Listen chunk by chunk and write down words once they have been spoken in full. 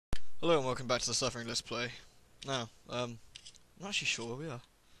Hello and welcome back to the Suffering Let's Play. Now, I'm not actually sure where we are.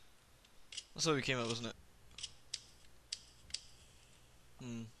 That's where we came up, wasn't it?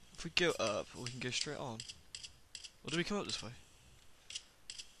 If we go up, we can go straight on. Or do we come up this way?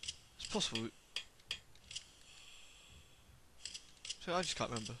 It's possible. So I just can't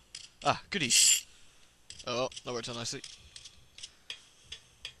remember. Ah, goodies! Oh well, that worked out nicely.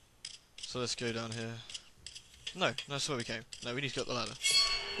 So let's go down here. No, that's where we came. No, we need to go up the ladder.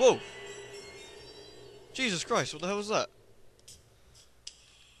 Whoa! Jesus Christ, what the hell was that?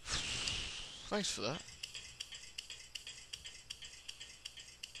 Thanks for that.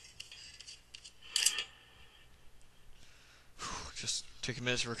 Just took a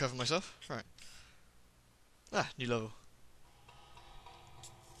minute to recover myself. Right. Ah, new level.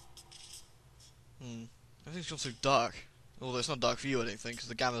 Everything's gone so dark. Although it's not dark for you, I don't think, because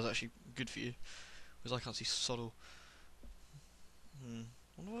the gamma's actually good for you. Because I can't see sod all.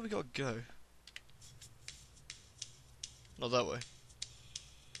 Wonder where we gotta go. Not that way.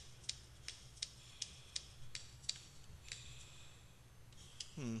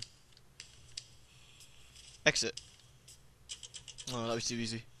 Exit. Oh, that was too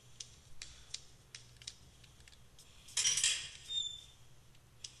easy.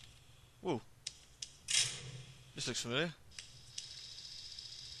 Whoa. This looks familiar.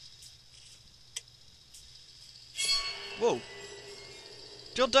 Whoa.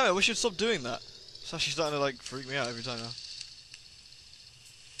 God damn it, I wish you'd stop doing that. It's actually starting to, like, freak me out every time now.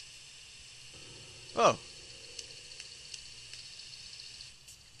 Oh.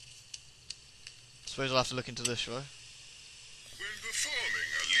 Suppose I'll have to look into this, shall I? When performing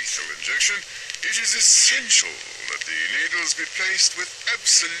a lethal injection, it is essential that the needles be placed with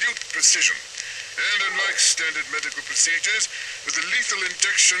absolute precision. And unlike standard medical procedures, with a lethal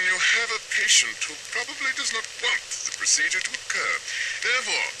injection you have a patient who probably does not want the procedure to occur.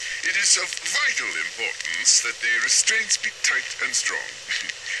 Therefore, it is of vital importance that the restraints be tight and strong.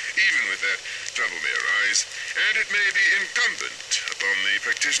 Even with that, trouble may arise, and it may be incumbent upon the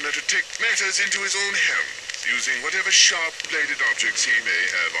practitioner to take matters into his own hands, using whatever sharp-bladed objects he may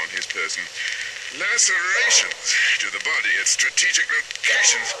have on his person. Lacerations to the body at strategic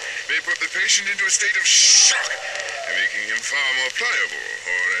locations may put the patient into a state of shock, making him far more pliable,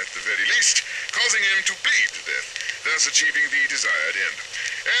 or at the very least, causing him to bleed to death, thus achieving the desired end.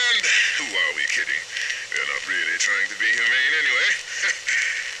 And who are we kidding? We're not really trying to be humane anyway.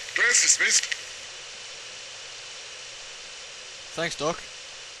 Class dismissed. Thanks, Doc.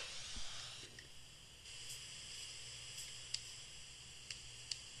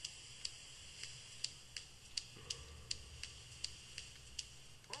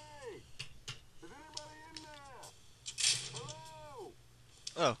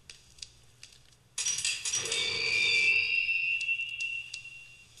 Oh.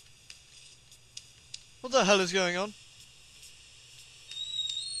 What the hell is going on?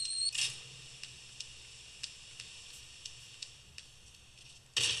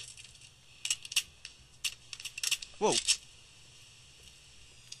 Whoa. Man,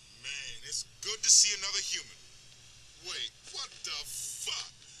 it's good to see another human. Wait, what the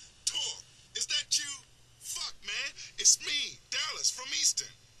fuck? Talk, is that you? Fuck, man, it's me, Dallas from Easton.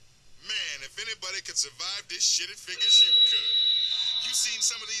 Man, if anybody could survive this shit, it figures you could. You seen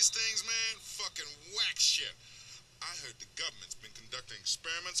some of these things, man? Fucking whack shit. I heard the government's been conducting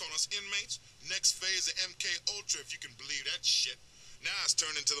experiments on us inmates. Next phase of MK Ultra, if you can believe that shit. Now it's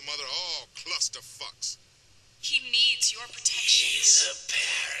turned into the mother of all clusterfucks. He needs your protection. He's a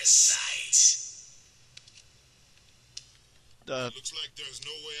parasite. Looks like there's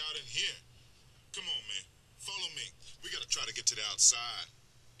no way out in here. Come on, man. Follow me. We gotta try to get to the outside.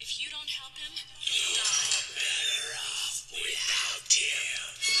 If you don't help him, You're better off without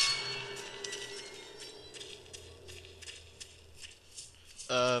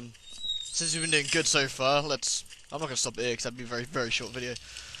him. Since we've been doing good so far, I'm not gonna stop it here because that'd be a very, very short video.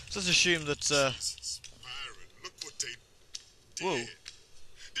 So let's assume that, Jesus, Byron, look what they did. Whoa.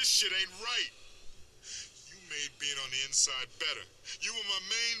 This shit ain't right. You made being on the inside better. You were my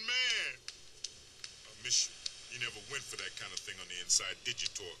main man. I miss you. You never went for that kind of thing on the inside, did you,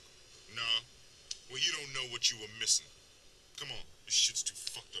 Torque? Nah. Well, you don't know what you were missing. Come on, this shit's too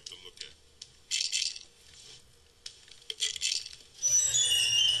fucked up to look at.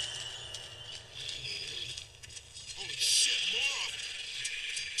 Holy shit, more of them.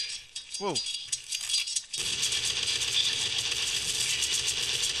 whoa.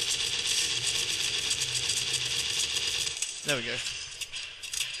 There we go.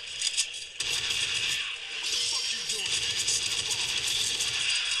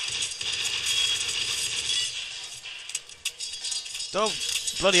 Don't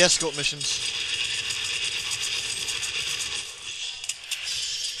Bloody escort missions.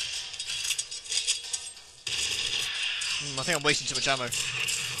 I think I'm wasting too much ammo.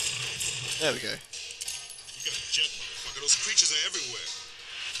 There we go. You got a jet, motherfucker. Those creatures are everywhere.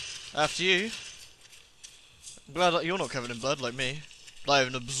 After you. I'm glad that you're not covered in blood like me. I have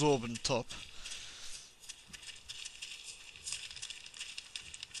an absorbent top.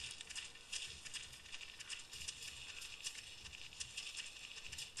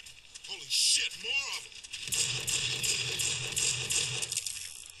 Holy shit, more of them.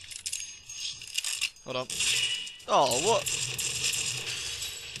 Hold on. Oh, what?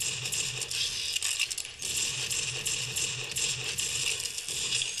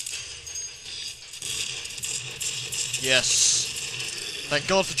 Yes. Thank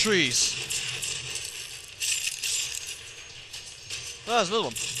God for trees. Oh, there's another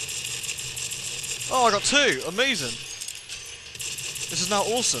one. Oh, I got two. Amazing. This is now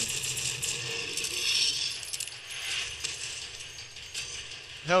awesome.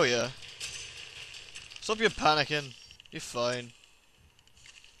 Hell yeah. Stop your panicking. You're fine.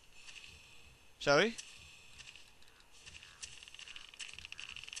 Shall we?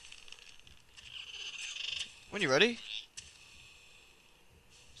 When you're ready.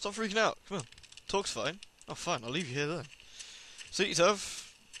 Stop freaking out. Come on. Talk's fine. Oh, fine. I'll leave you here then. Suit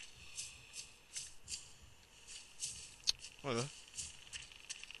yourself. Whatever.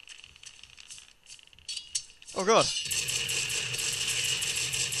 Oh god.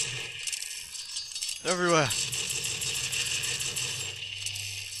 Everywhere.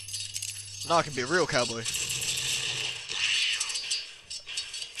 Now I can be a real cowboy.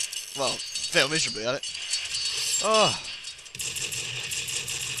 Well, fail miserably at it. Oh.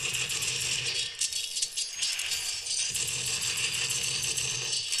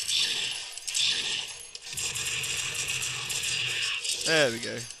 There we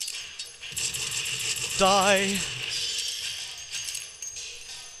go. Die.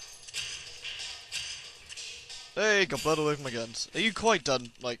 Hey, got blood all over my guns. Are you quite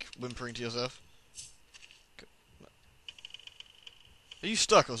done, like, whimpering to yourself? Are you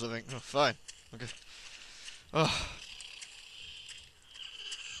stuck or something? Oh, fine. Okay. Oh.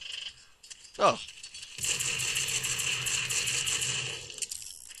 Oh.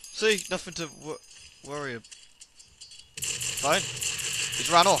 See, nothing to worry about. Fine. He's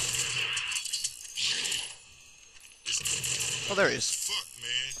ran off. Oh, there he is. Fuck,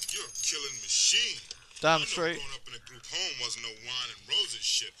 man. You're a killing machine. Damn I know straight. growing up in a group home wasn't no wine and roses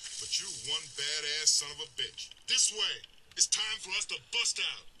shit, but you one badass son of a bitch. This way. It's time for us to bust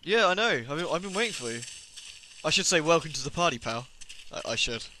out. Yeah, I know. I've been waiting for you. I should say welcome to the party, pal. I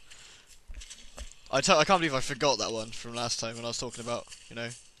should. I can't believe I forgot that one from last time when I was talking about, you know,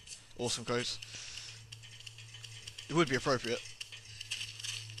 awesome quotes. It would be appropriate.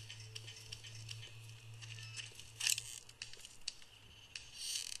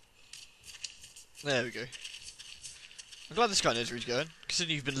 There we go. I'm glad this guy knows where he's going,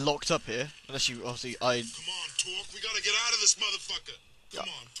 considering you've been locked up here. Unless you, obviously, Come on, Torque. We gotta get out of this motherfucker. Come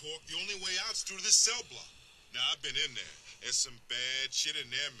Yeah. on, Torque. The only way out's through this cell block. Now, I've been in there. There's some bad shit in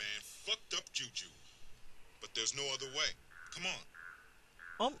there, man. Fucked up juju. But there's no other way. Come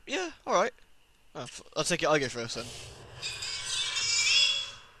on. Yeah, alright. Oh, I'll take it, I go first then.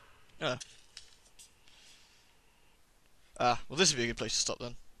 Yeah. Well this would be a good place to stop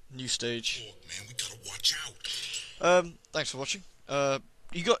then. New stage. Torque, man, we gotta watch out. Thanks for watching.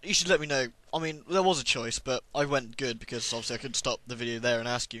 You should let me know. I mean, there was a choice, but I went good because obviously I could stop the video there and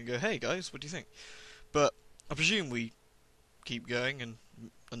ask you and go, hey guys, what do you think? But I presume we keep going and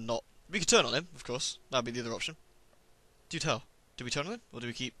not. We could turn on him, of course. That'd be the other option. Do tell. Do we turn on him, or do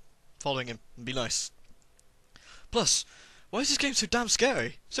we keep following him and be nice? Plus, why is this game so damn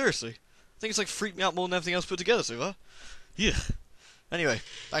scary? Seriously. I think it's like freaked me out more than everything else put together so far. Yeah. Anyway,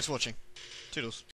 thanks for watching. Toodles.